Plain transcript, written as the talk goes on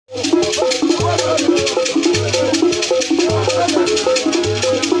What's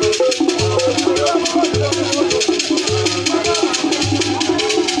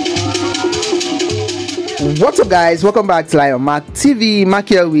up, guys? Welcome back to Lion Mark TV. Mark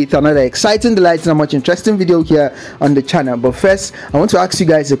here with another exciting, delightful, and much interesting video here on the channel. But first, I want to ask you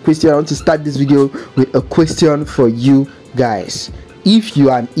guys a question. I want to start this video with a question for you guys. If you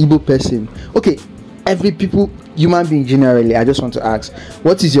are an Igbo person, okay, human being generally, I just want to ask,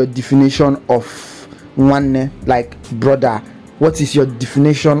 what is your definition of Nwanne, like brother? What is your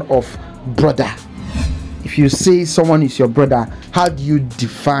definition of brother? If you say someone is your brother, how do you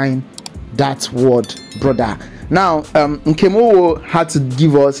define that word, brother? Now, Nkem Owoh had to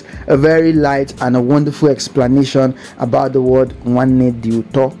give us a very light and a wonderful explanation about the word Nwanne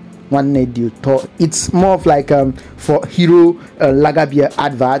di-uto. Nwanne di-uto. It's more of like for Hero Lagabia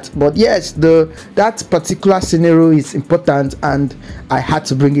advert, but yes, that particular scenario is important, and I had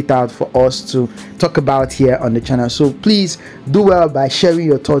to bring it out for us to talk about here on the channel. So please do well by sharing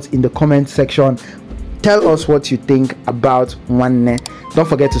your thoughts in the comment section. Tell us what you think about Nwanne. Don't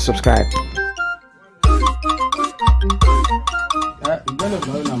forget to subscribe.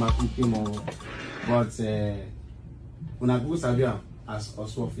 But as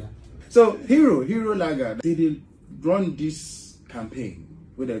Osuofia. So Hero Lager, they run this campaign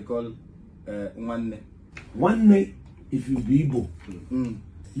what they call Nwanne. Nwanne, if you be Igbo,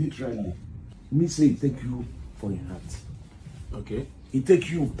 literally, me say it take you for your heart. Okay. It take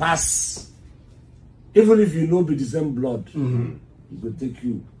you pass. Even if you know be the same blood, it will take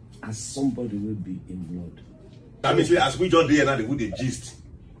you as somebody will be in blood. I mean, as we just did now, they would the gist.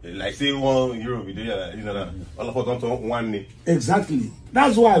 Like say 1 euro video, all of us don't talk Nwanne. Exactly.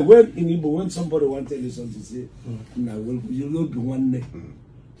 That's why when in Igbo, when somebody want to tell you something, say, "No, you will be Nwanne."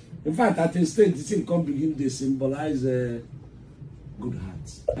 In fact, at a stage, this thing come begin to symbolize good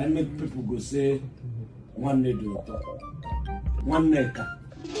hearts. And make people go say, "Nwanne di-uto, Nwanne ka."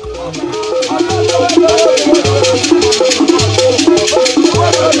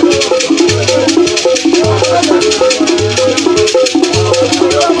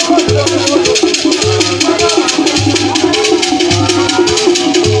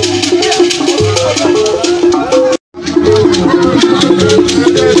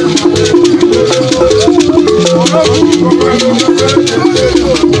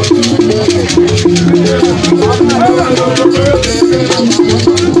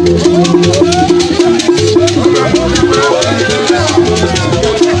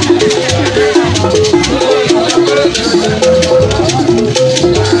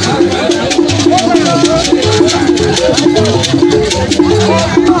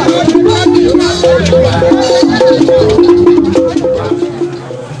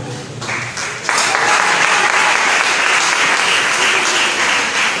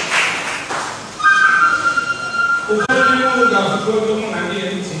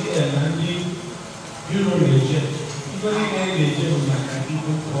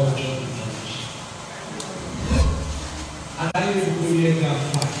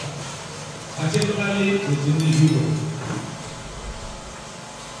 Particularly within the Europe,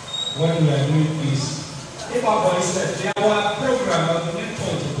 what we are doing is, if our boys said, our program of the main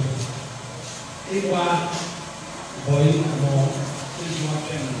point of it, if our boy more is not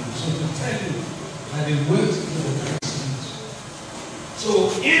family, so to tell you that they work to the Christians. So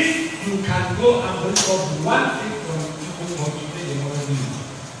if you can go and bring up one thing from people for today, they want to do.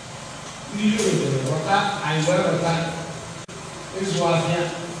 Usually, I wear that Osuofia.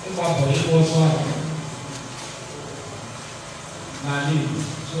 So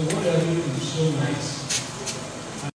what they are doing is so nice.